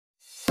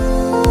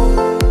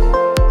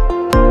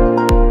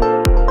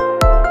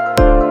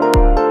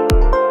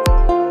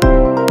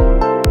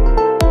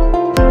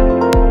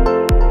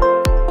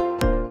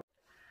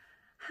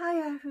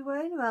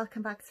Everyone,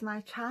 welcome back to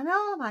my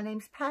channel. My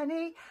name's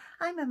Penny.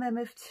 I'm a mum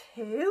of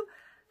two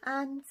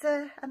and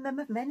a mum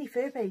of many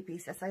fur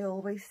babies, as I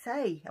always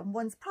say, and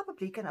one's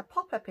probably going to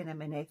pop up in a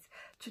minute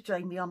to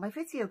join me on my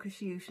video because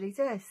she usually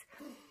does.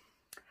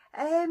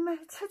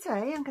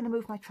 Today I'm going to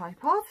move my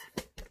tripod.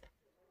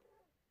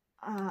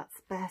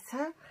 That's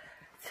better.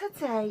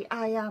 Today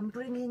I am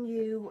bringing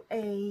you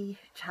a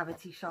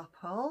charity shop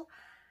haul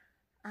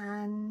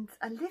and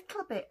a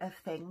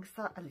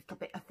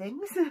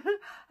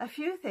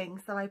few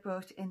things that I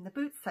bought in the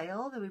boot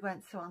sale that we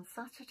went to on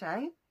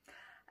Saturday,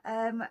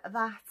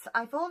 that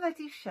I've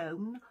already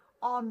shown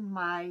on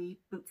my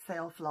boot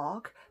sale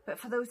vlog, but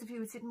for those of you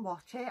who didn't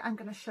watch it, I'm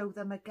going to show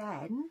them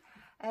again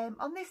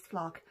on this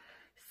vlog.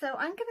 So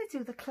I'm going to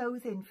do the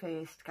clothing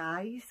first,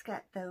 guys,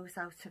 get those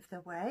out of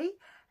the way.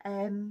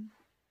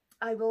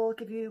 I will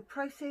give you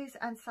prices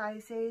and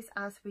sizes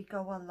as we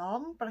go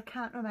along, but I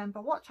can't remember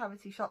what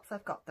charity shops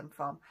I've got them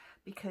from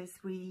because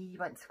we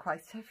went to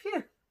quite a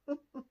few.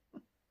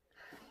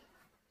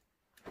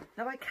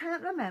 Now I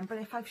can't remember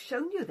if I've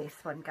shown you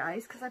this one,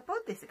 guys, because I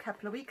bought this a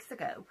couple of weeks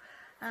ago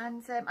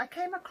and I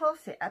came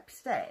across it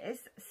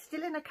upstairs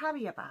still in a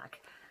carrier bag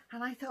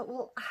and I thought,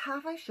 well,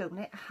 have I shown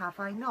it, have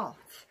I not?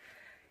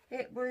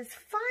 It was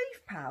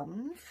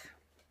 £5.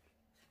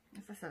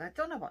 As I said, I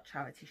don't know what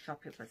charity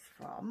shop it was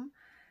from,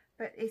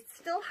 but it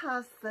still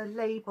has the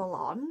label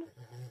on,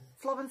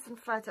 Florence and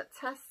Fred at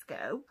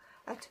Tesco,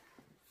 at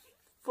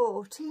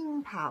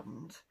 £14.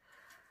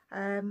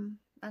 And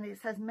it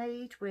says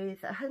made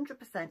with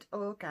 100%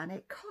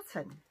 organic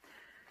cotton.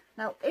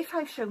 Now, if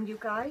I've shown you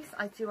guys,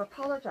 I do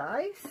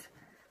apologise,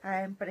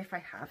 but if I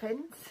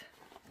haven't,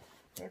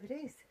 there it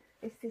is.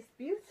 It's this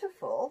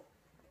beautiful,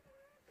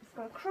 it's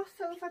got a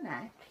crossover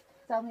neck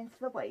down into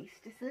the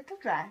waist. It's a little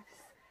dress.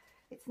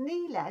 It's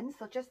knee length,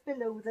 so just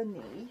below the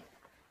knee.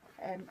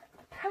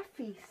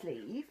 Puffy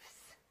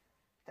sleeves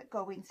that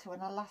go into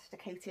an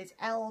elasticated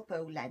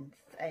elbow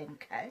length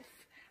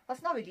cuff. Well,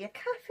 it's not really a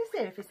cuff, is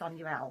it, if it's on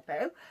your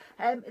elbow?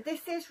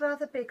 This is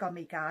rather big on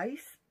me,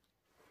 guys,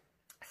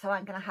 so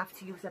I'm going to have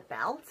to use a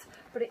belt,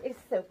 but it is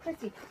so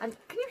pretty. And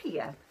can you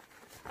hear?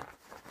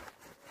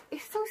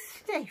 It's so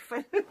stiff.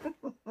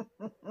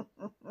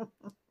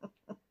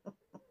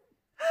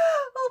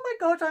 Oh my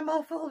God, I'm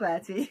off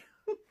already.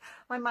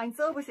 My mind's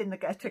always in the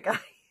gutter, guys.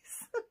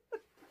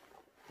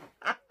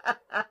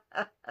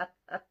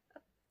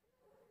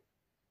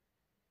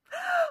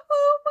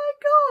 Oh my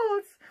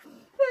God,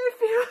 it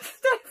feels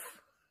stiff.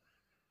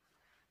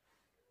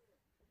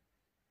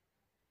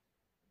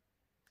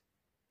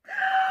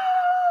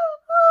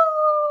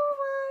 Oh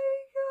my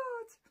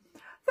God,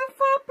 the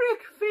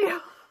fabric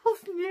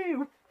feels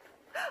new.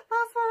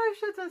 That's what I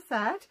should have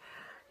said.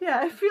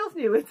 Yeah, it feels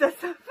new. It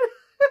doesn't.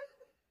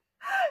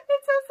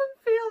 It doesn't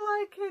feel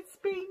like it's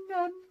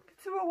been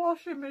to a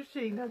washing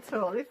machine at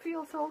all. It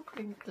feels all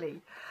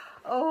crinkly.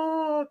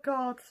 Oh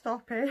God,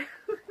 stop it.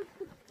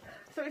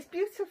 So it's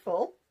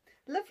beautiful,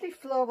 lovely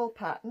floral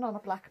pattern on a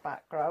black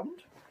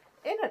background.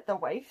 In at the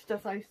waist,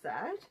 as I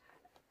said,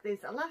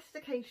 there's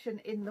elastication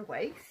in the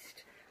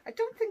waist. I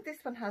don't think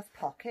this one has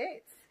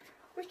pockets,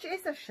 which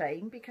is a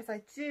shame because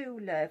I do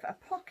love a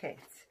pocket.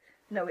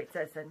 No, it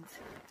doesn't.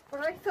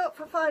 But I thought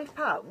for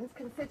 £5,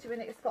 considering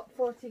it's got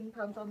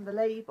 £14 on the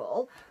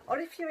label, or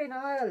if you're in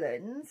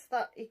Ireland,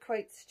 that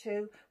equates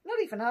to, not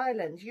even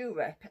Ireland,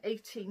 Europe,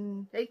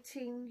 18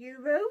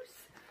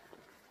 euros.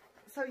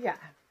 So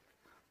yeah,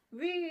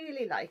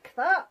 really like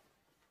that.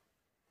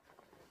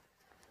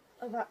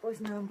 Oh, that was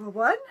number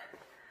one.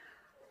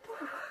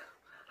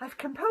 I've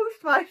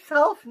composed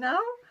myself now.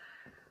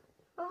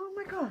 Oh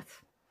my God.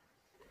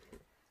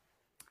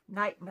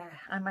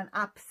 Nightmare. I'm an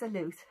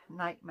absolute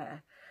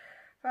nightmare.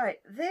 Right,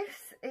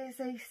 this is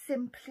a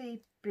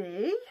Simply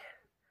Be.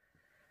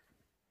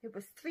 It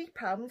was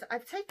 £3.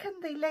 I've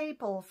taken the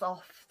labels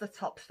off the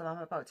tops that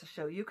I'm about to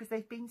show you because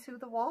they've been through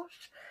the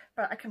wash,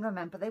 but I can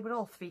remember they were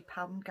all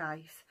 £3,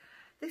 guys.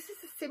 This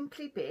is a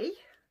Simply Be.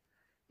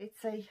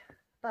 It's a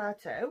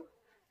Bardo.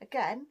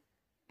 Again,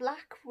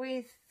 black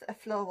with a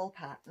floral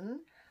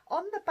pattern.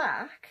 On the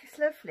back, it's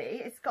lovely.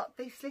 It's got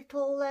this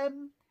little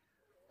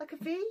like a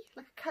V,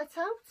 like a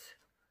cutout.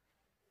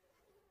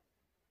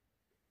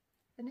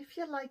 And if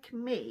you're like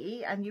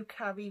me and you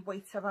carry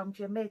weight around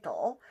your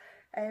middle,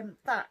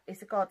 that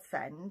is a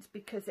godsend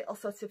because it'll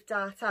sort of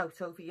dart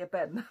out over your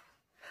bum,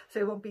 so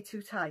it won't be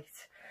too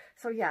tight.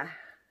 So yeah,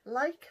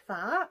 like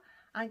that.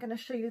 I'm going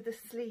to show you the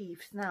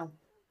sleeves now.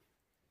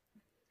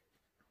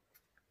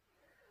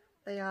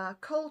 They are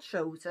cold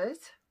shouldered,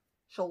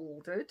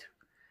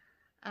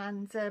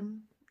 and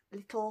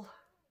little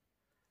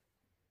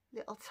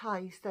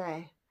ties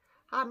there.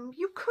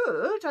 You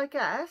could, I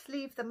guess,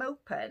 leave them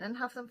open and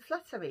have them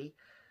fluttery,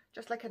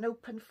 just like an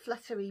open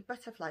fluttery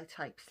butterfly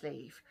type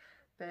sleeve,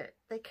 but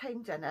they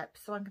came done up,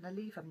 so I'm going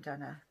to leave them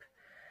done up.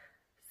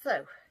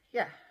 So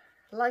yeah,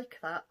 like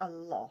that a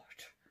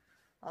lot.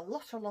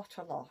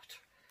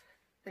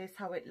 There's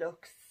how it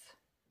looks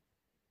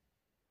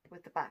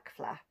with the back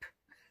flap.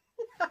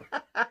 Oh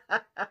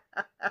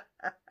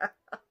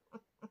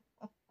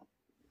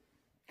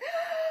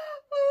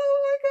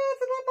my God,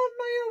 and I'm on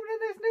my own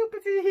and there's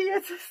nobody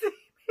here to see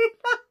me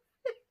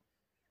laughing.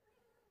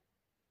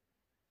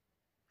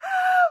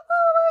 Oh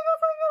my God, I'm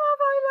going to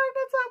have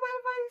eyeliner down my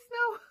face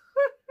now.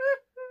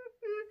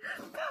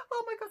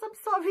 Oh my God, I'm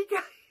sorry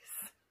guys.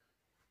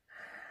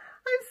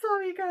 I'm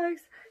sorry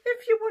guys.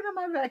 If you're one of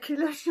my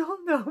regulars,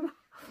 you'll know.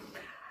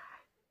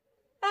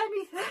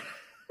 Anything.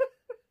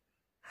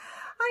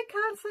 I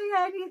can't say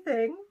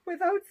anything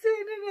without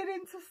turning it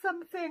into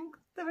something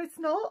that it's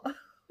not.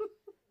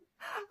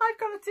 I've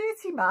got a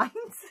dirty mind,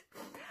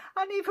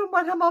 and even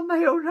when I'm on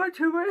my own I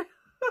do it.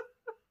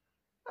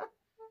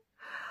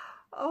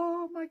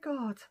 Oh my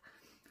God.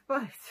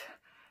 Right,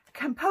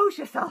 compose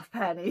yourself,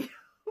 Penny.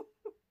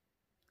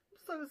 I'm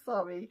so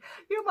sorry.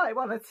 You might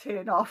want to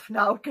turn off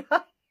now, guys.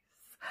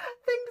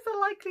 Things are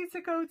likely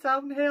to go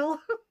downhill.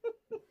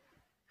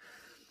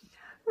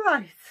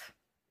 Right,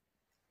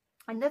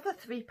 another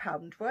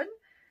 £3 one.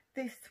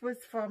 This was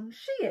from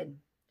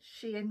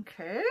Shein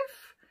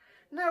Curve.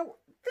 Now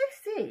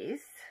this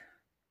is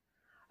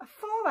a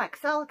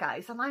 4XL,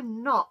 guys, and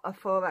I'm not a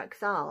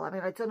 4XL. I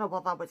mean, I don't know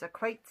what that would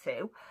equate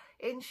to.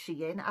 In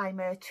Shein, I'm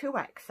a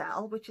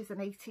 2XL, which is an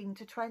 18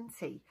 to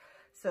 20.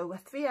 So a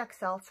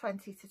 3XL,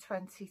 20 to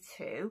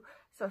 22.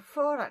 So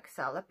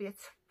 4XL, it'd be a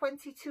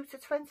 22 to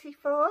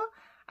 24.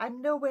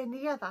 I'm nowhere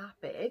near that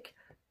big,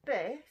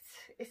 but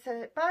it's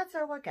a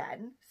Bardo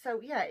again.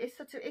 So yeah, it's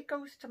sort of, it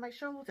goes to my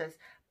shoulders,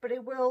 but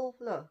it will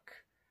look,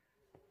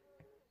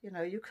 you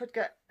know, you could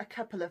get a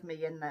couple of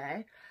me in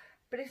there,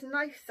 but it's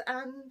nice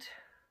and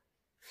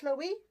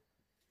flowy,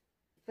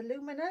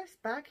 voluminous,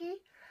 baggy.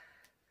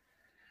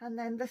 And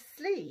then the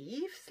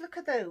sleeves, look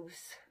at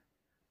those.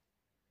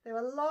 They're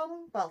a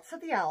long, well, to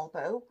the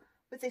elbow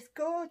with this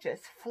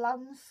gorgeous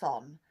flounce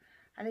on.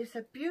 And it's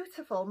a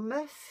beautiful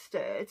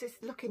mustard.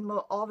 It's looking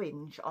more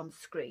orange on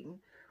screen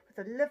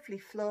with a lovely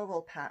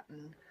floral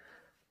pattern.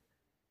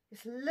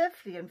 It's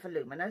lovely and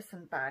voluminous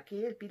and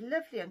baggy. It'd be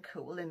lovely and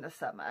cool in the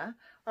summer.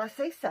 Well, I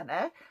say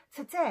summer.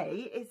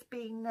 Today it's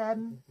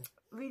been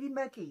really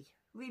muggy,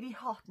 really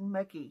hot and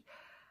muggy.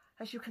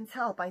 As you can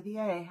tell by the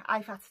air,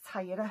 I've had to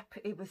tie it up.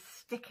 It was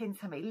sticking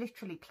to me,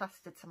 literally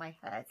plastered to my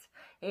head.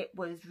 It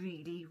was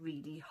really,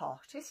 really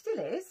hot. It still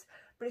is,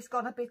 but it's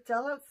gone a bit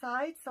dull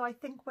outside, so I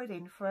think we're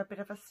in for a bit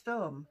of a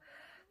storm.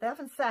 They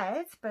haven't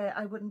said, but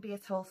I wouldn't be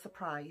at all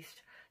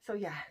surprised. So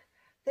yeah,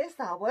 there's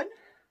that one.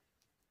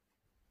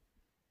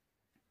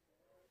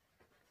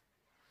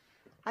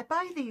 I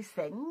buy these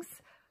things,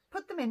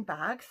 put them in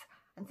bags,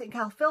 and think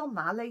I'll film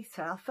that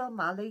later,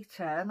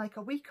 and like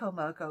a week or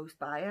more goes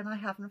by and I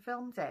haven't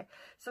filmed it.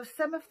 So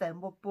some of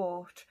them were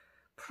bought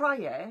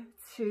prior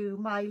to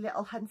my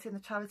little hunt in the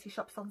charity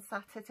shops on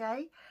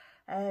Saturday.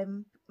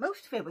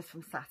 Most of it was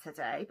from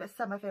Saturday, but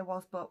some of it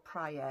was bought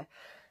prior.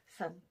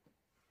 So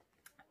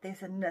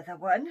there's another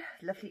one,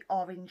 lovely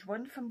orange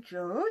one from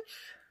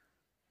George.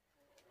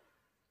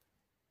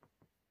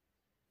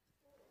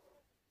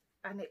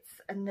 And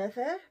it's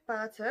another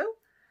Bardo.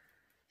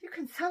 You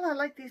can tell I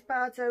like these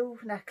Bardo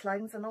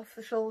necklines and off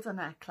the shoulder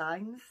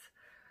necklines.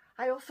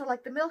 I also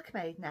like the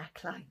Milkmaid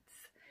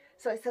necklines.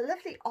 So it's a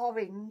lovely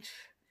orange.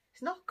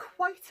 It's not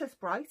quite as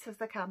bright as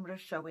the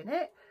camera's showing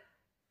it.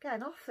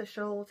 Again, off the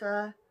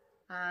shoulder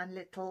and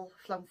little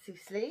flouncy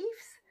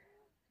sleeves.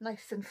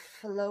 Nice and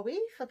flowy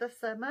for the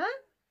summer.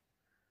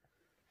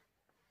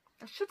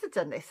 I should have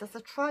done this as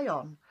a try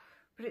on,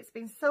 but it's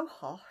been so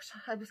hot.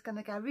 I was going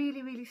to get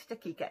really, really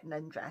sticky getting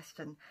undressed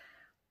and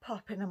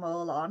popping them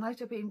all on. I'd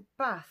have been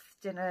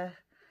bathed in a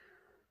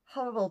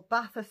horrible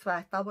bath of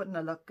sweat. That wouldn't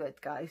have looked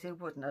good, guys. It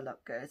wouldn't have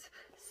looked good.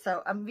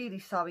 So I'm really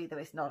sorry there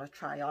is not a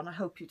try on. I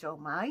hope you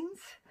don't mind.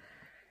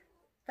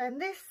 Then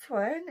this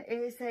one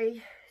is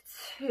a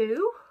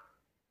 2.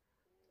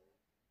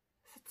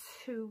 It's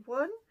a 2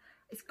 one.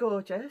 It's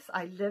gorgeous.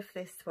 I love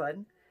this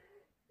one.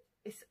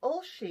 It's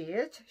all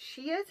sheared,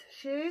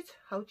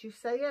 how do you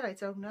say it? I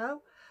don't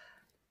know.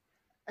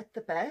 At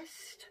the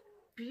best.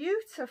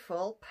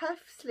 Beautiful puff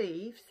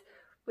sleeves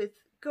with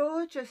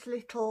gorgeous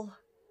little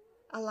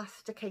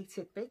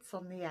elasticated bits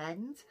on the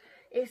end.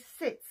 It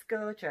sits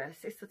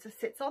gorgeous. It sort of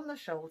sits on the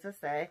shoulders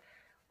there,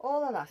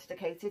 all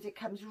elasticated. It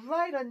comes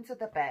right under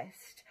the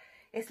best.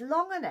 It's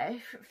long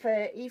enough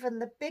for even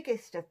the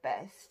biggest of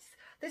bests.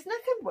 There's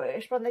nothing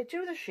worse when they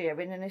do the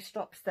shearing and it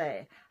stops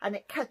there and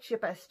it cuts your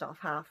best off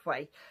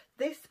halfway.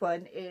 This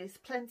one is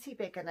plenty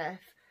big enough,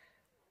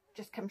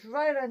 just comes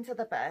right under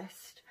the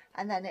best,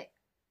 and then it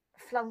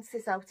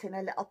flounces out in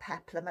a little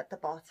peplum at the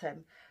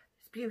bottom.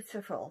 It's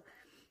beautiful.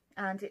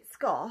 And it's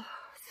got,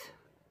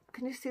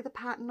 can you see the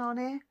pattern on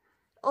it?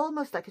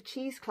 Almost like a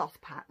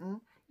cheesecloth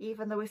pattern,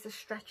 even though it's a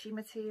stretchy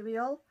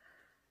material.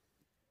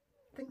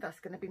 I think that's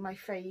going to be my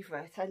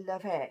favourite. I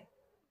love it.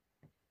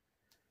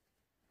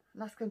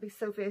 And that's going to be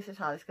so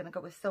versatile. It's going to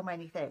go with so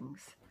many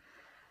things.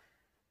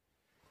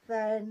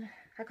 Then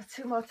I've got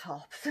 2 more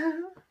tops.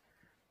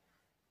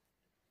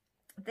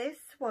 This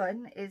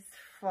one is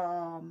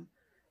from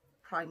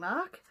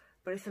Primark,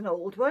 but it's an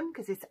old one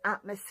because it's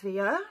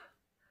Atmosphere.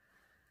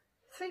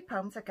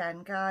 £3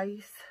 again,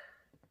 guys.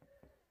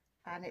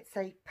 And it's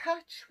a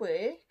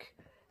patchwork.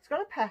 It's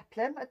got a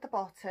peplum at the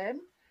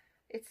bottom.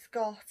 It's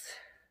got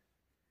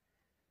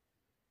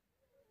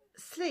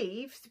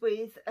sleeves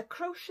with a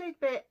crocheted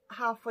bit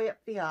halfway up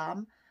the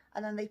arm,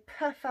 and then they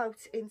puff out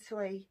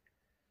into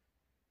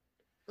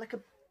like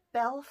a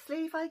bell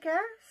sleeve, I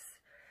guess.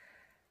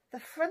 The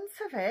front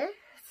of it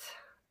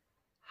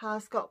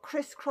has got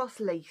crisscross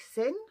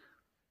lacing.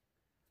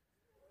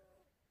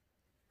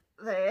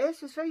 There,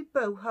 so it's very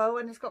boho,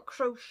 and it's got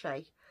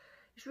crochet.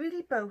 It's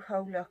really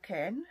boho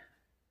looking,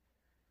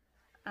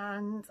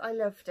 and I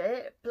loved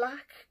it.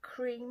 Black,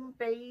 cream,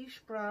 beige,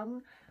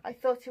 brown. I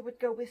thought it would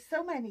go with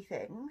so many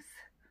things,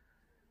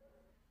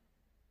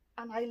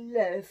 and I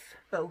love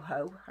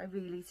boho, I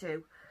really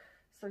do.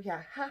 So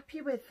yeah,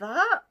 happy with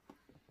that.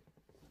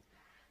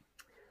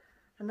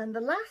 And then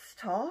the last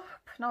top,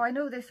 now I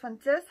know this one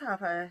does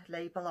have a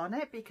label on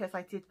it because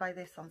I did buy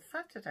this on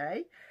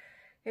Saturday.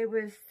 It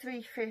was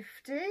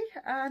 £3.50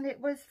 and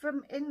it was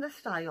from In The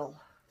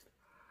Style.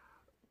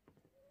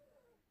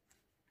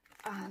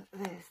 And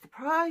there's the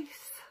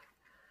price.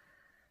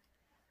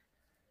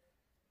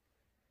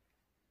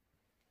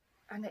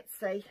 And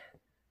it's a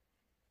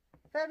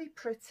very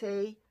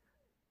pretty,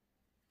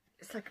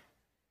 it's like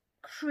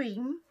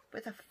cream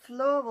with a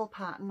floral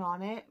pattern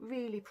on it,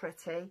 really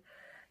pretty.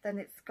 Then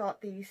it's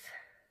got these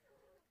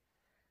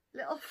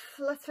little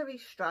fluttery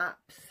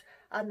straps,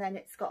 and then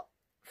it's got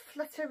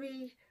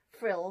fluttery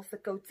frills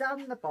that go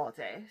down the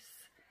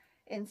bodice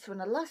into an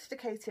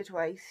elasticated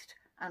waist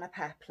and a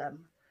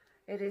peplum.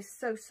 It is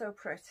so, so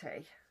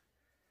pretty.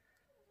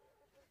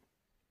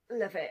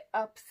 Love it,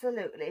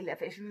 absolutely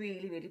love it. It's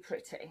really, really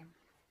pretty.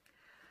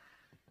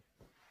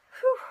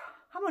 Whew,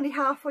 I'm only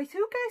halfway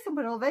through, guys, and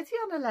we're already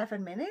on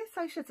 11 minutes.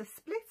 I should have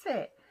split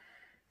it.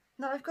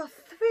 Now I've got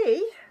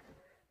 3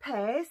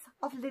 pairs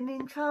of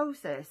linen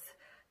trousers.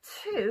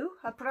 2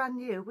 are brand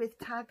new with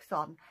tags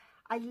on.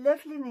 I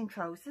love linen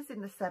trousers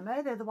in the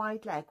summer. They're the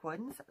wide leg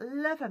ones.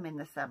 Love them in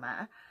the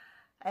summer.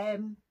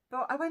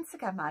 But I went to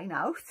get mine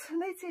out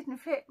and they didn't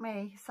fit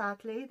me.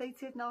 Sadly, they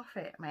did not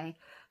fit me.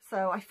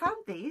 So I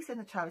found these in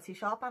the charity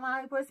shop and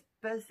I was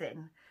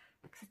buzzing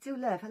because I do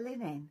love a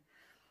linen.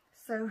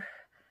 So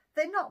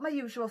they're not my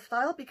usual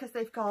style because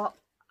they've got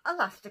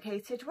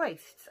elasticated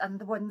waists, and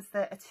the ones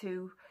that are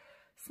too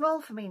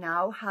small for me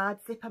now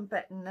had zip and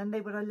button and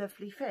they were a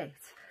lovely fit.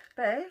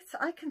 But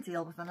I can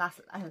deal with an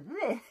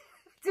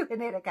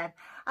doing it again.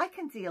 I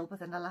can deal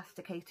with an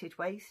elasticated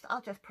waist.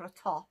 I'll just put a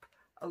top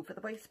over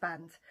the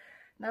waistband.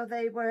 Now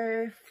they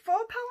were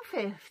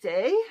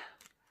 £4.50.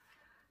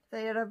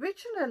 They are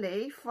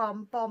originally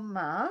from Bon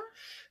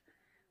Marche,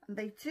 and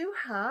they do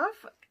have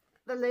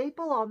the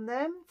label on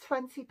them,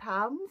 £20.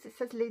 It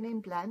says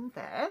linen blend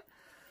there.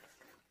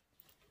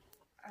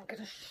 I'm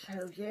going to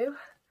show you.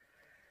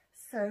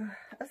 So,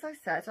 as I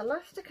said,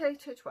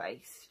 elasticated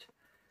waist,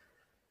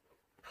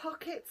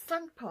 pockets,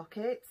 slant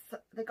pockets.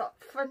 They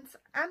got front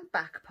and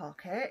back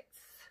pockets.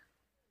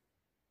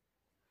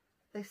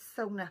 They're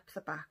sewn up the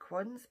back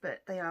ones,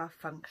 but they are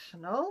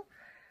functional.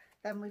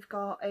 Then we've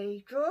got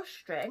a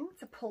drawstring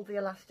to pull the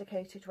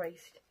elasticated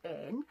waist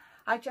in.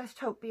 I just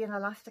hope being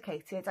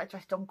elasticated, I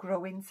just don't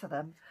grow into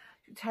them.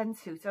 You tend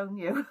to, don't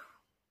you?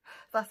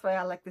 That's why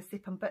I like the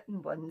zip and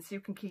button ones.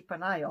 You can keep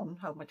an eye on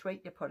how much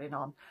weight you're putting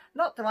on.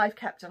 Not that I've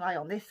kept an eye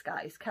on this,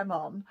 guys, come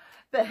on.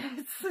 But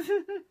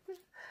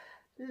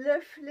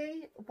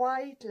lovely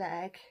wide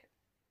leg,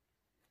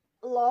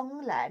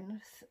 long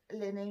length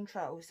linen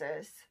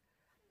trousers.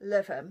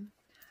 Love them.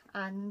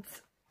 And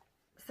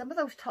some of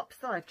those tops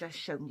that I've just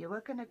shown you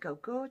are going to go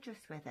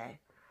gorgeous with it.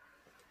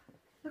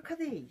 Look at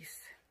these.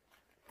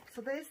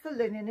 So there's the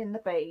linen in the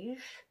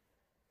beige.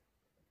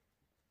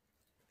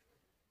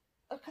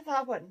 Look at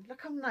that one.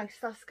 Look how nice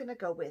that's going to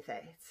go with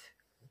it.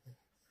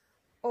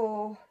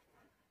 Or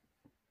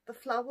the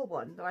flower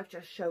one that I've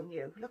just shown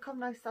you. Look how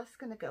nice that's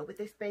going to go with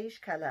this beige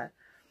colour.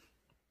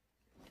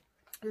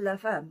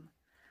 Love them.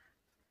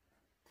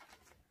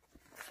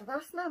 So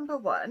that's number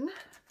 1.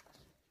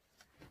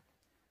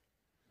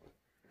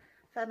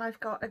 Then I've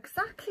got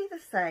exactly the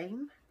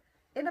same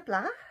in a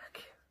black.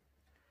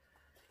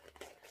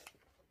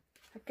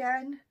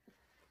 Again,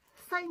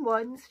 same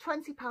ones,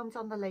 £20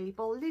 on the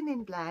label,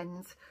 linen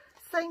blends.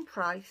 Same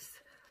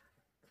price,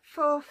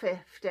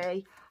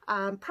 £4.50,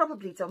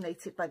 probably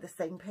donated by the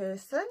same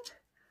person.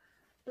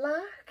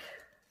 Black.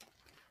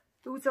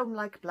 Who don't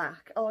like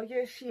black? Oh,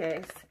 here she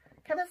is.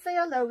 Can I say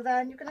hello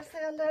then? You're going to say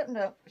hello?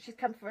 No, she's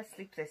come for a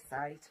sleep this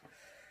side.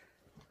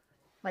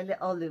 My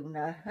little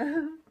Luna.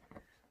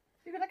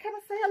 You're going to come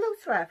and say hello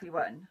to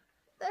everyone.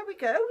 There we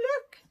go,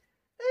 look.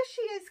 There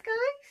she is,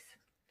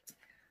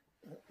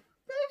 guys.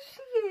 There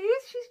she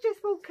is. She's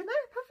just woken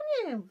up,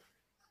 haven't you?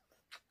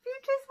 You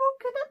just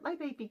woken up, my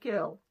baby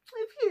girl.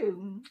 Have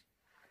you?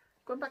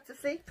 Going back to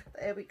sleep?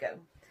 There we go.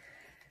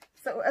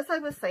 So as I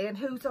was saying,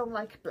 who don't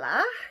like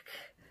black?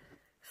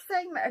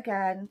 Same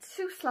again,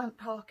 2 slant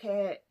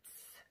pockets,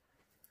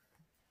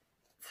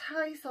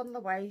 ties on the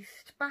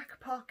waist, back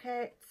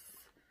pockets,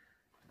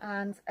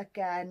 And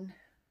again,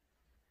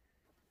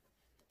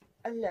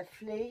 a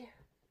lovely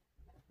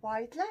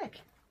wide leg.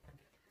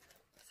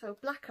 So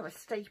black are a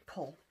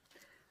staple,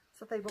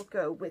 so they will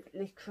go with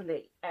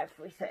literally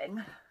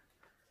everything.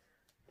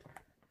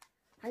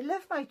 I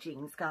love my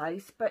jeans,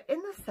 guys, but in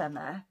the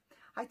summer,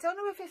 I don't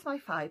know if it's my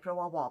fibro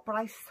or what, but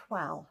I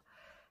swell.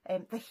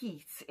 The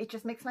heat, it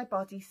just makes my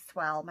body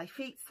swell. My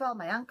feet swell,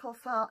 my ankles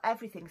swell,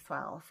 everything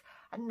swells,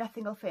 and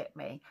nothing will fit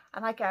me.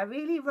 And I get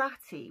really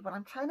ratty when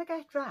I'm trying to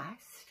get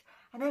dressed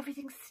and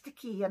everything's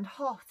sticky and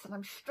hot and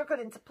I'm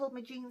struggling to pull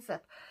my jeans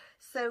up.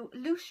 So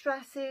loose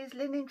dresses,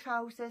 linen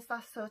trousers,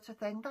 that sort of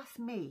thing, that's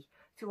me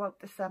throughout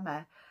the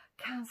summer.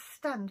 Can't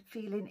stand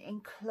feeling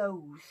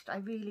enclosed, I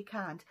really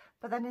can't.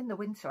 But then in the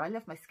winter, I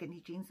love my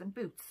skinny jeans and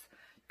boots.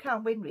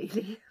 Can't win,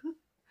 really.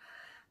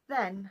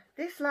 Then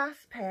this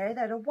last pair,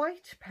 they're a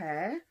white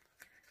pair.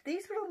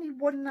 These were only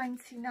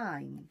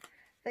 £1.99.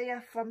 They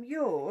are from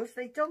Yours.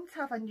 They don't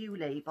have a new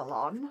label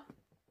on.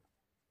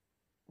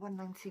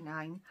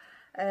 £1.99.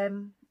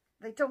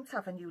 They don't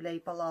have a new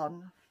label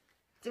on.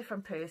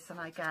 Different person,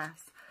 I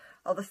guess,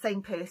 or the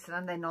same person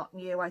and they're not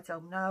new, I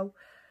don't know.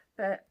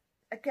 But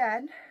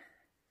again,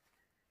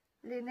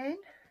 linen,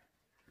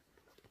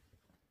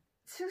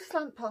 2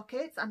 slant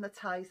pockets and the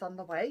ties on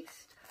the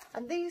waist,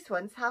 and these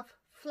ones have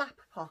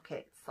flap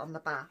pockets on the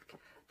back.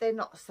 They're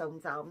not sewn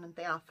down and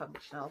they are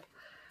functional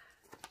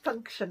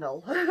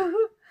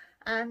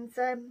and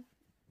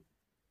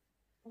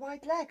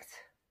wide legged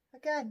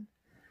again.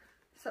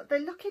 So they're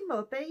looking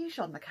more beige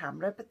on the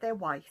camera, but they're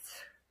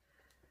white,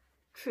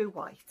 true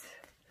white.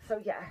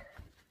 So yeah,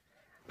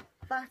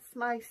 that's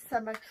my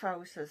summer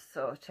trousers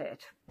sorted.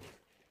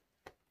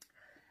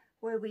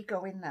 Where are we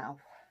going now?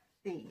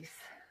 These,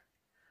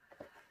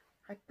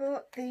 I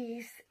bought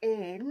these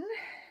in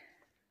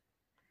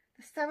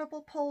the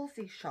cerebral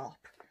palsy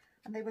shop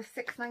and they were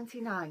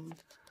 £6.99,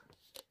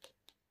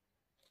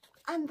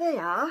 and they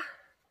are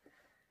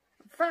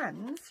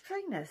Vans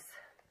trainers,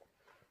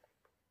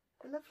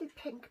 a lovely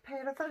pink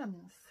pair of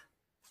Vans.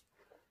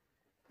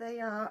 They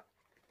are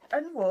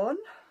unworn,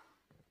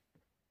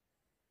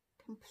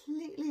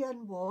 completely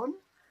unworn.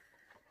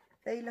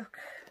 They look,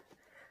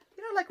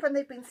 you know, like when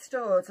they've been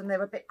stored and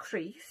they're a bit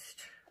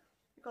creased.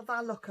 You've got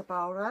that look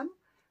about them.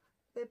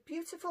 They're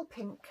beautiful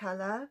pink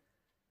colour,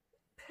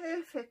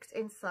 perfect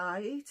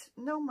inside,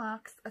 no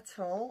marks at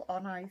all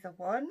on either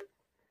one.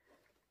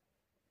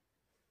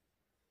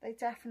 They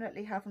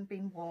definitely haven't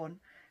been worn.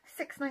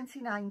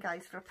 £6.99,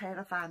 guys, for a pair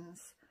of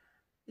Vans.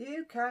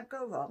 You can't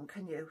go wrong,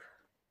 can you?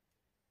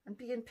 And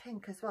being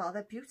pink as well,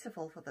 they're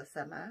beautiful for the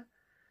summer.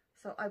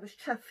 So I was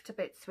chuffed to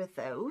bits with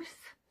those.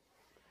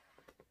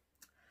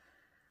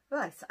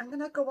 Right, I'm going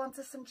to go on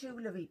to some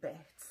jewellery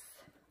bits.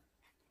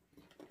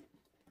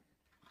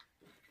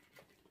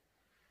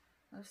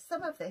 Now,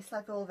 some of this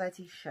I've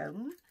already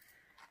shown.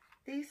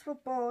 These were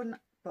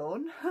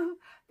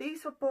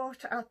these were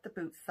bought at the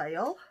boot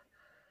sale.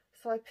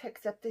 So I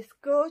picked up this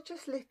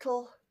gorgeous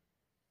little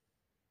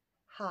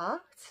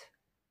heart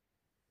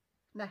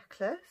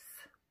necklace.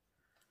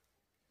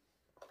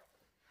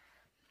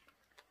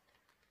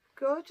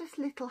 Gorgeous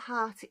little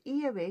heart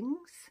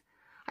earrings.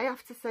 I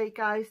have to say,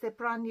 guys, they're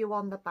brand new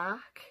on the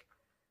back.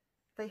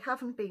 They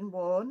haven't been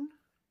worn.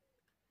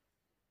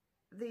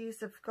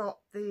 These have got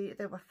they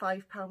were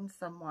 £5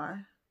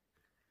 somewhere.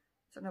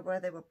 Don't know where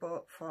they were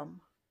bought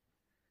from.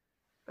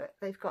 But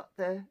they've got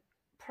the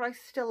price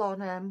still on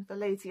them. The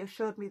lady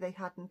assured me they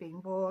hadn't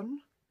been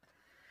worn.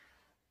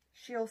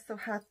 She also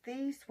had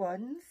these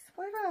ones.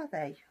 Where are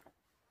they?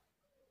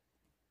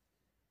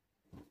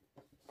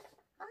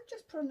 I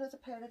just put another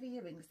pair of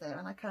earrings there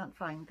and I can't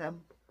find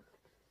them.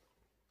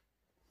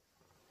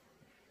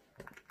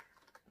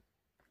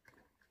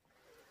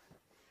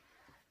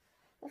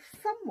 Well,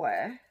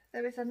 somewhere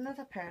there is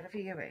another pair of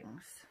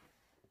earrings.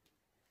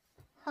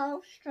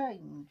 How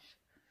strange.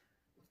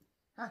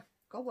 Ah,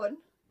 go on.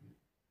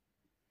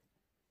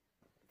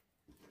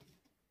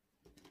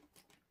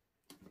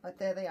 Right,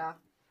 there they are.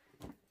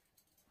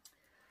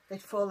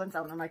 They'd fallen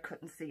down and I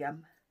couldn't see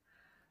them.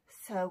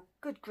 So,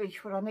 good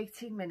grief, we're on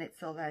 18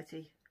 minutes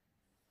already.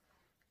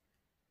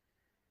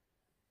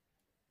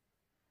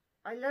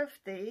 I love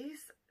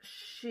these.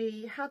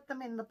 She had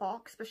them in the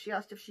box, but she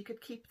asked if she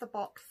could keep the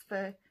box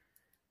for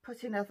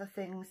putting other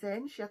things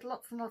in. She had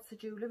lots and lots of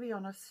jewellery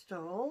on her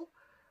stall.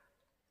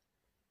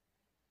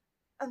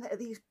 And they're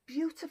these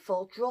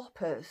beautiful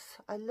droppers.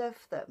 I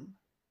love them.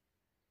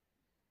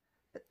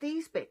 But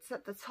these bits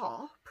at the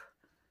top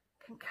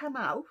can come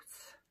out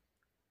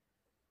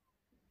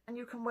and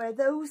you can wear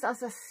those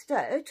as a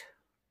stud,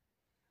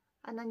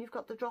 and then you've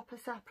got the dropper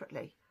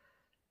separately.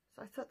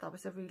 So I thought that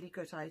was a really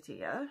good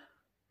idea.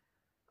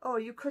 Or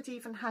you could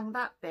even hang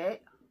that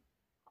bit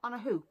on a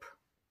hoop.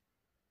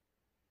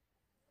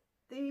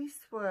 These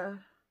were,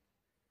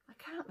 I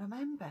can't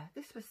remember,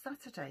 this was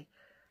Saturday.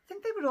 I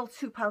think they were all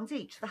 £2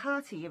 each, the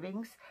heart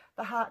earrings,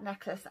 the heart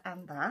necklace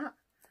and that.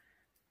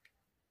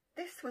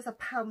 This was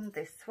 £1,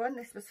 this one.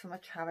 This was from a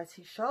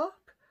charity shop.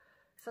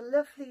 It's a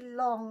lovely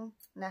long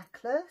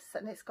necklace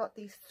and it's got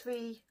these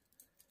 3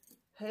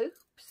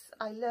 hoops.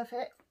 I love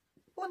it.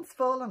 one's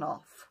fallen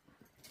off.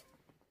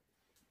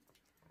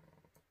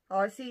 Oh,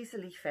 it's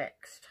easily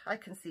fixed. I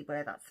can see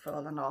where that's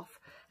fallen off.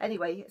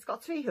 Anyway, it's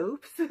got 3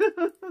 hoops.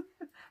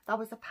 That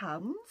was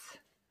 £1.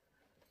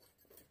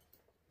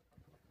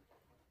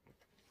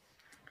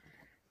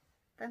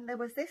 Then there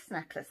was this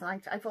necklace,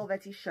 and I've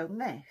already shown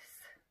this.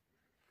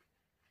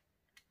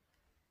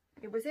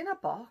 It was in a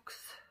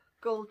box,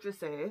 gold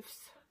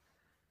reserves,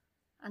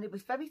 and it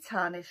was very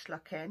tarnished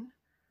looking,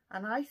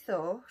 and I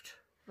thought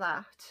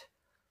that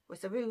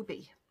was a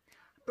ruby.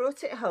 I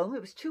brought it home,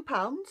 it was £2.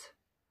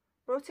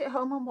 Brought it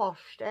home and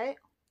washed it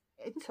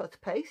in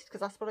toothpaste,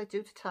 because that's what I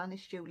do to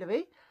tarnish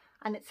jewellery,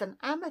 and it's an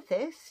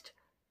amethyst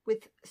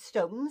with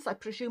stones. I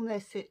presume they're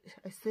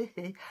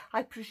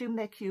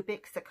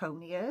cubic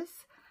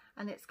zirconias,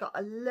 and it's got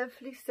a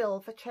lovely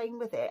silver chain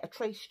with it, a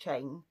trace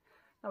chain.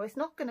 Now it's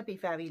not going to be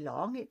very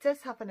long. It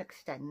does have an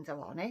extender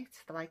on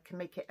it that I can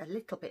make it a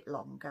little bit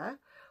longer,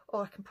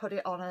 or I can put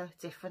it on a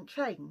different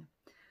chain.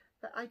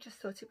 But I just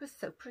thought it was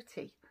so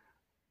pretty.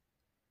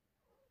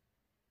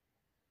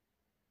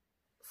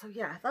 So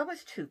yeah, that was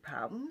 £2.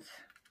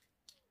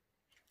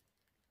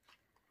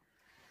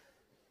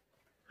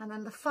 And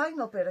then the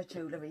final bit of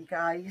jewellery,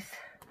 guys,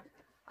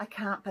 I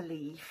can't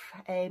believe.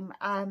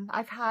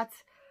 I've had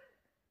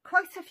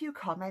quite a few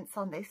comments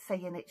on this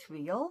saying it's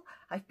real.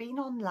 I've been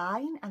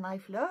online and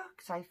I've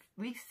looked, I've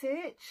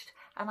researched,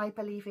 and I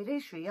believe it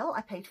is real.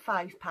 I paid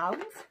 £5.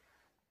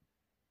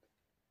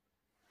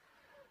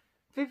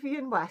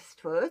 Vivienne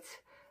Westwood.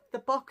 The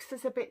box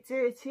is a bit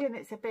dirty and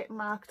it's a bit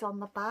marked on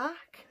the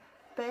back.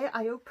 But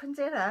I opened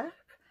it up,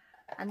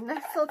 and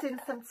nestled in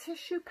some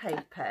tissue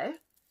paper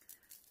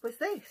was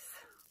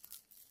this.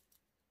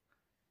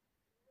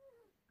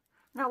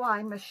 Now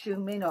I'm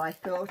assuming, or I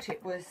thought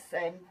it was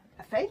a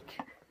fake,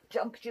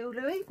 junk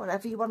jewellery,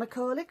 whatever you want to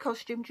call it,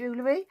 costume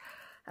jewellery.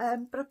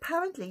 But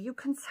apparently you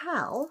can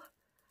tell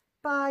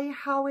by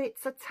how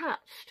it's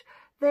attached.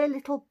 They're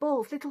little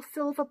balls, little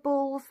silver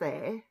balls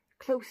there,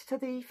 close to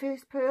the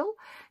first pearl.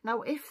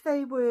 Now if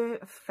they were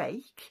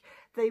fake,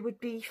 they would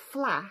be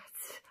flat,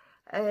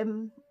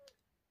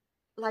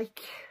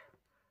 like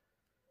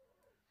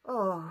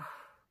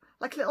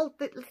little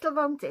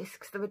round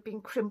discs that had been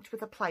crimped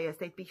with the pliers.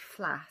 They'd be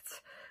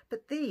flat,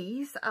 but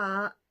these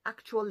are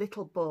actual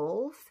little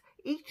balls.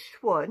 Each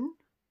one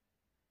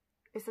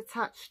is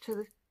attached to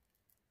the,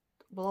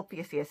 well,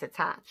 obviously it's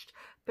attached,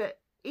 but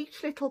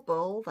each little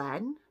ball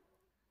then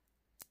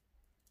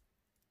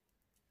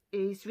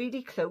is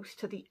really close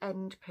to the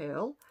end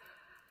pearl.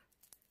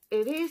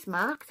 It is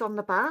marked on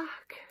the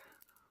back.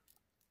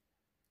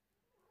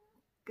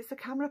 Is the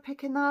camera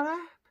picking that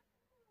up?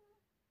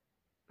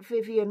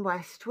 Vivienne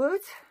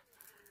Westwood.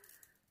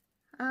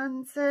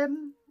 And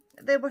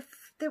there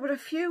were a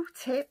few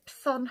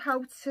tips on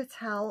how to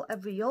tell a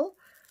real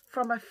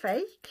from a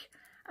fake,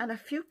 and a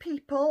few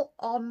people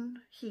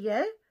on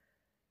here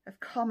have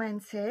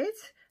commented.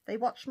 They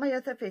watched my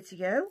other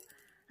video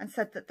and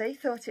said that they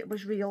thought it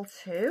was real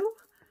too.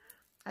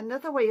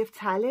 Another way of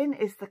telling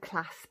is the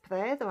clasp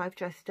there that I've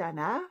just done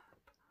up.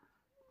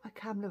 My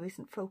camera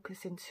isn't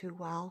focusing too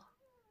well.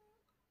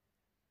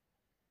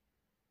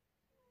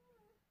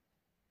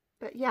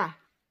 But yeah,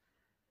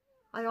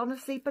 I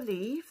honestly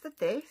believe that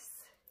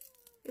this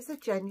is a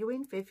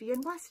genuine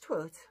Vivienne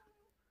Westwood.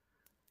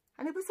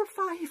 And it was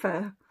a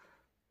 £5.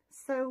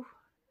 So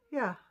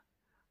yeah,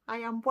 I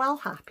am well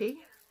happy.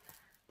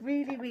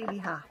 Really, really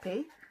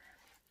happy.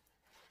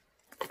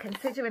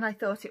 Considering I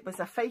thought it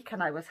was a fake,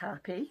 and I was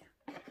happy.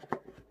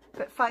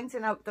 But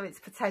finding out that it's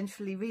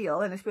potentially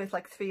real and it's worth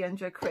like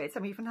 300 quid,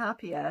 I'm even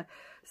happier.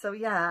 So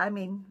yeah, I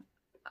mean,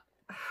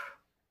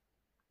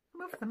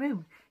 I'm over the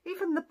moon.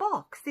 Even the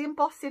box, the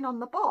embossing on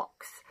the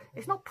box,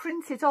 it's not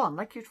printed on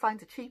like you'd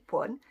find a cheap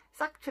one.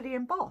 It's actually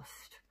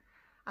embossed.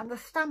 And the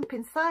stamp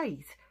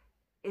inside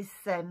is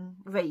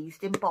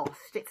raised,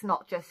 embossed. It's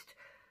not just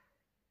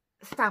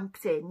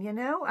stamped in, you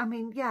know. I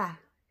mean, yeah,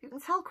 you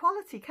can tell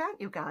quality, can't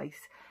you guys?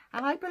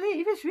 And I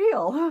believe it's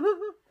real.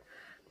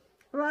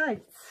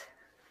 Right.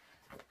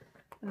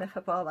 Enough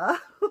about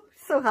that.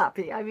 So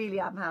happy. I really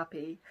am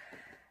happy.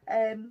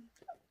 Bags.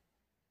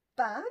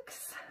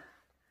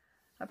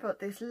 I bought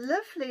this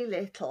lovely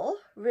little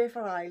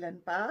River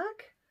Island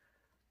bag.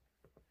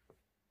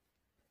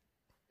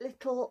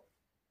 Little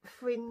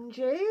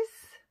fringes.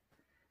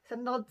 It's a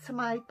nod to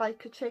my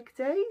biker chick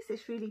days.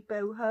 It's really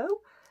boho.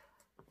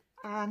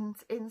 And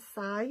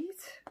inside,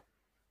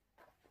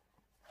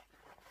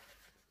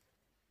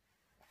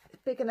 it's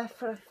big enough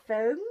for a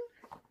phone.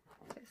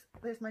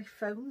 There's my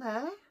phone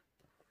there.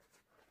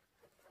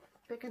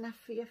 Big enough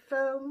for your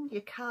phone,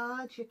 your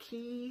cards, your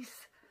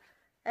keys,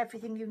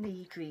 everything you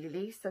need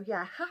really. So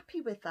yeah,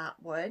 happy with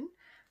that one.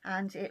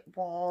 And it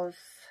was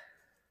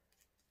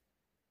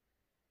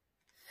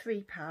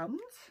 £3.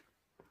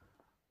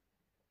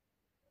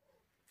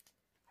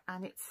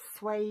 And it's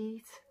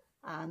suede,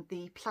 and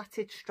the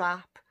plaited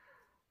strap,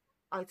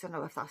 I don't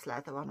know if that's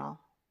leather or not.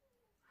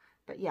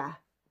 But yeah,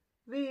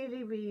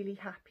 really, really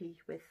happy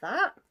with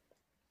that.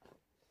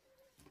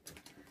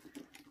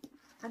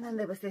 And then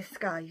there was this,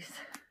 guys.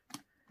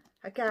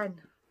 Again,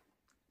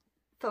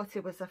 thought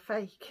it was a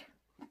fake.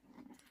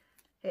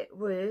 It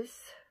was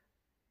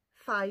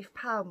 £5.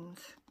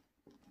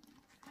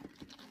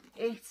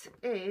 It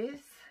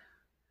is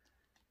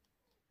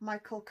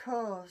Michael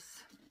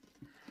Kors.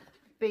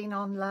 Been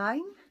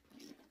online.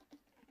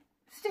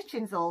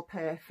 Stitching's all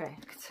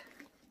perfect.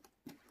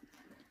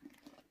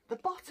 The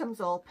bottom's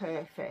all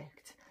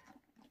perfect.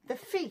 The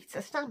feet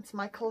are stamped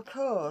Michael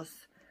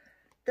Kors.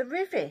 The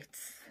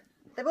rivets,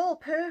 they're all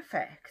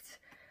perfect.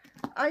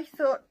 I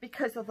thought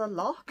because of the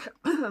lock,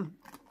 I'm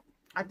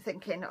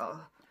thinking,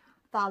 oh,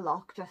 that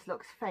lock just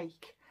looks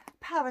fake.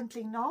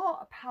 Apparently not.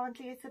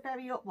 Apparently it's a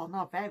very, well,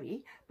 not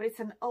very, but it's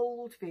an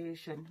old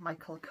version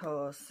Michael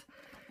Kors.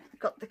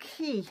 Got the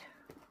key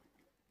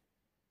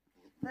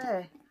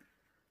there.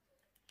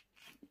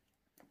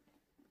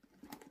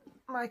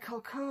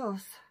 Michael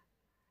Kors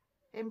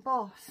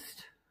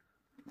embossed.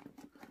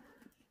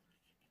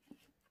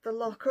 The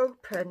lock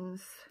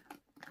opens.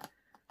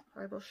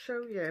 I will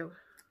show you.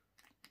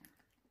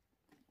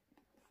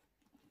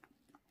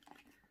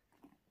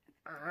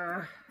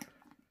 I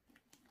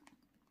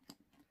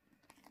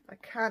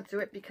can't do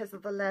it because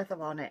of the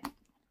leather on it.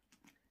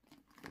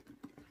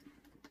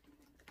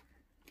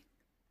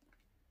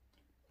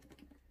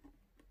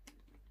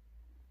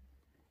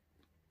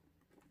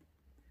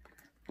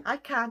 I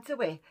can't do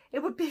it.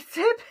 It would be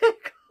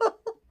typical.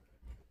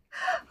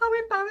 How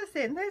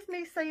embarrassing. There's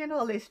me saying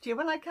all this to you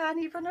and I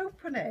can't even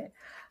open it.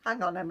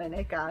 Hang on a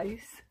minute,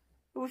 guys.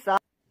 Who's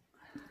that?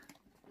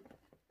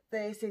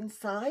 There's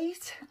inside.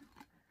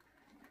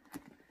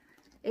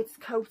 It's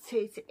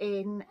coated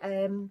in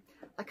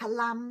like a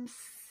lamb's,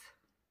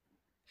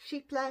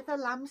 sheep leather,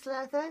 lamb's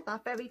leather.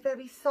 That very,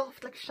 very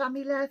soft, like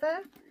chamois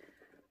leather.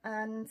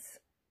 And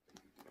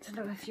I don't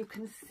know if you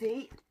can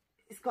see,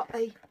 it's got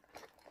a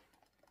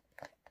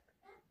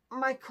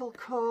Michael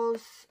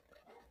Kors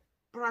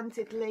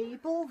branded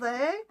label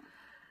there.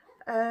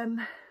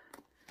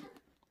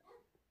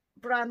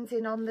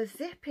 Branding on the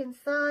zip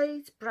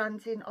inside,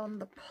 branding on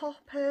the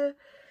popper.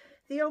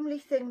 The only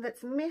thing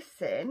that's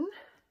missing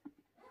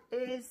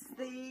is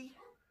the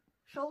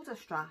shoulder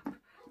strap,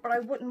 but I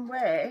wouldn't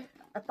wear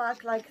a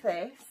bag like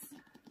this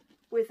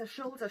with a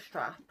shoulder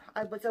strap.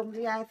 I would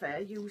only ever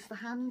use the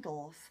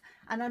handles.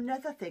 And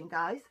another thing,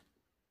 guys,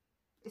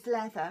 it's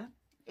leather.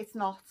 It's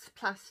not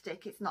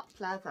plastic, it's not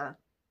leather.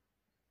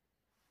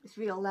 It's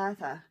real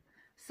leather.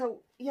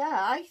 So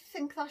yeah, I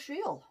think that's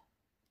real.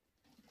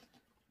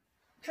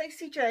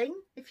 Tracy Jane,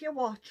 if you're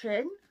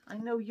watching, I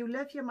know you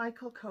love your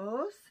Michael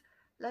Kors.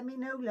 Let me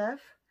know, love.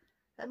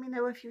 Let me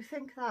know if you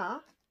think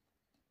that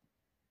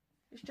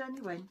is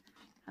genuine.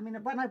 I mean,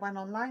 when I went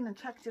online and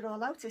checked it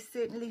all out, it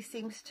certainly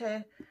seems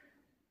to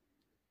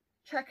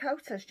check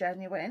out as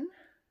genuine.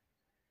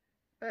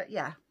 But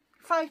yeah,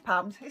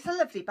 £5. It's a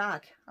lovely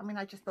bag. I mean,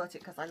 I just bought it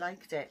because I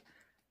liked it.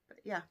 But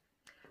yeah,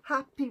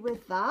 happy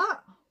with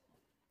that.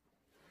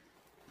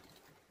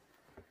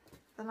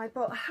 Then I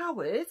bought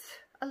Howard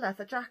a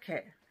leather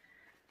jacket.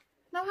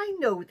 Now I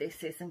know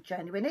this isn't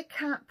genuine. It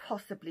can't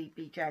possibly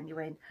be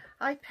genuine.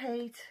 I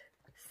paid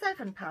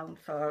 £7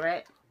 for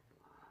it.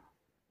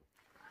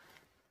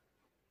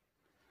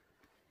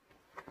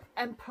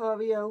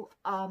 Emporio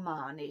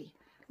Armani.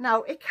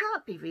 Now it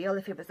can't be real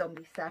if it was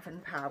only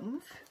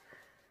 £7.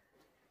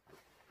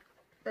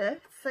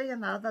 But saying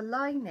that, the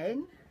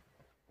lining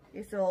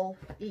is all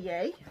EA.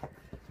 I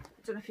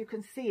don't know if you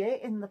can see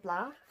it in the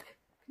black.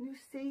 Can you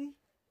see?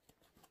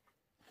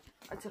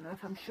 I don't know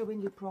if I'm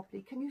showing you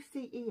properly. Can you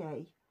see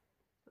EA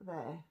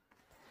there?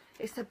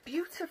 It's a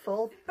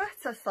beautiful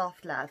butter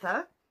soft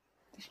leather.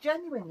 It's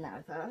genuine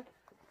leather,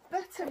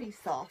 buttery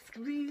soft,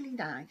 really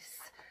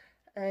nice.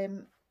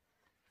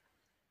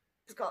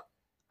 It's got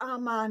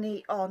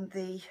Armani on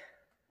the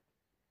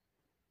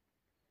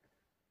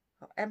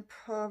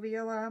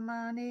Emporio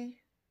Armani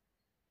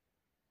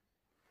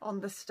on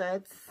the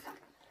studs.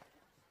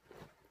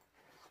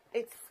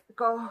 It's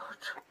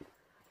got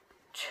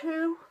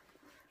 2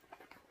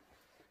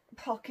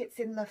 pockets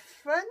in the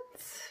front.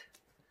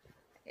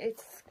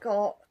 It's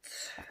got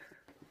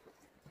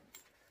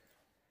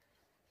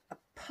a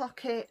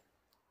pocket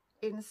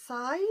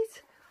inside,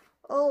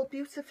 all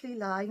beautifully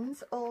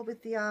lined, all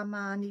with the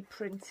Armani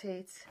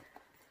printed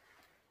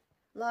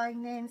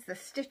linings. The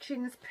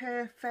stitching's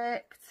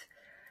perfect.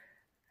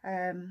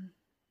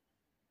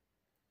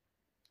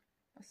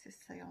 What's this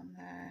say on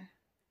there?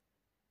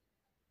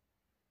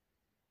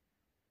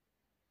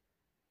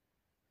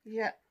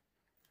 Yeah,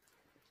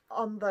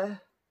 on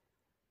the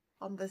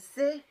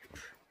zip.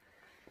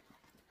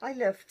 I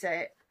loved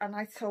it, and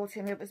I told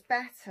him it was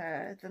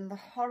better than the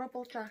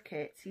horrible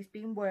jackets he's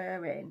been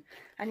wearing,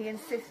 and he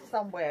insists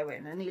on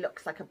wearing, and he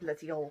looks like a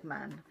bloody old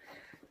man.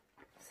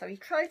 So he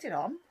tried it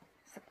on.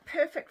 It's a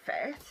perfect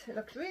fit. It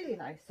looks really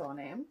nice on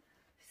him.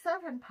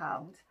 £7.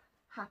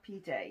 Happy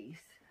days.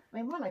 I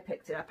mean, when I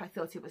picked it up, I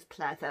thought it was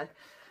pleather,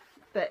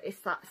 but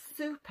it's that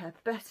super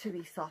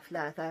buttery soft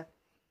leather.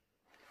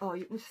 Oh,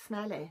 you can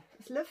smell it.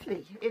 It's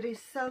lovely. It is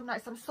so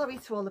nice. I'm sorry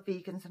to all the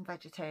vegans and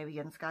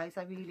vegetarians, guys.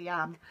 I really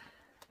am.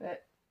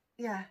 But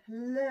yeah,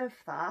 love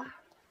that.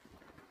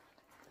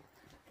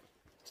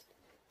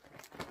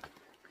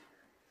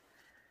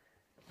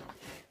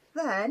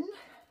 then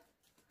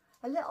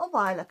a little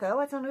while ago,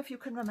 I don't know if you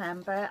can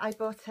remember, I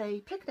bought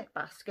a picnic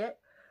basket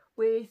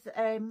with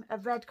a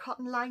red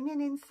cotton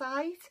lining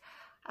inside,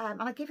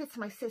 and I gave it to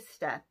my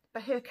sister,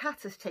 but her cat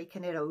has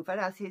taken it over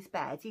as his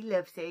bed. He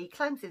loves it, he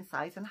climbs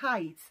inside and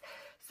hides.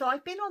 So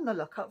I've been on the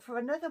lookout for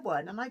another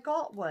one, and I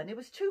got one. It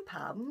was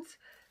 £2.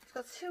 It's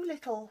got 2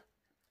 little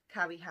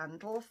carry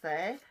handles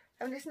there,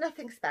 and it's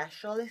nothing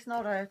special. It's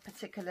not a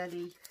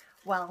particularly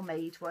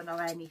well-made one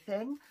or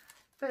anything,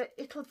 but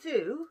it'll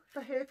do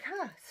for her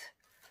cat.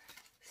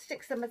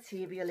 Stick some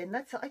material in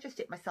there. I just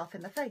hit myself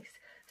in the face.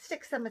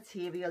 Stick some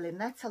material in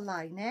there to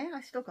line it.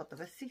 I still got the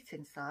receipt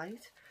inside.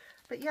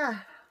 But yeah,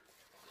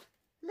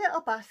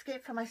 little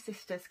basket for my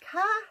sister's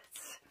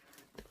cat.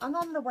 And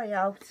on the way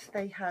out,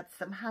 they had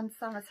some hand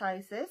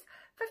sanitizers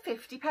for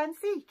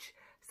 50p each.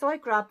 So I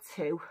grabbed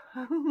 2.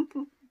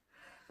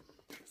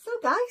 So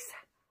guys,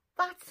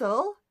 that's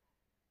all.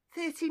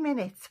 30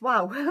 minutes.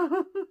 Wow.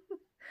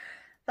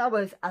 That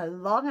was a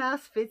long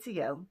ass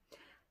video.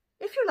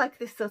 If you like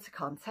this sort of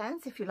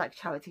content, if you like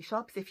charity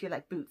shops, if you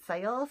like boot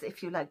sales,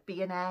 if you like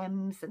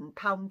B&Ms and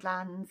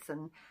Poundlands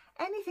and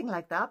anything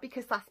like that,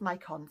 because that's my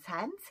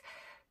content,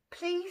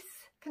 please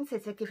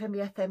consider giving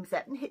me a thumbs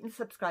up and hitting the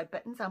subscribe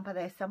button down by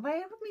there somewhere.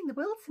 It would mean the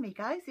world to me,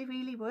 guys. It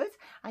really would.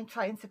 I'm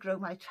trying to grow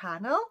my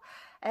channel.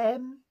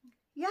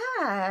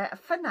 Yeah,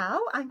 for now,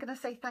 I'm going to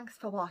say thanks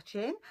for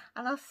watching,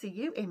 and I'll see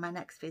you in my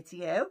next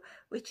video,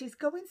 which is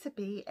going to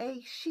be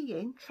a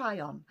Shein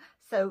try-on.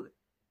 So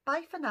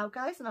bye for now,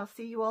 guys, and I'll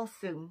see you all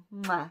soon.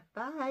 Mwah.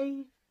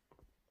 Bye.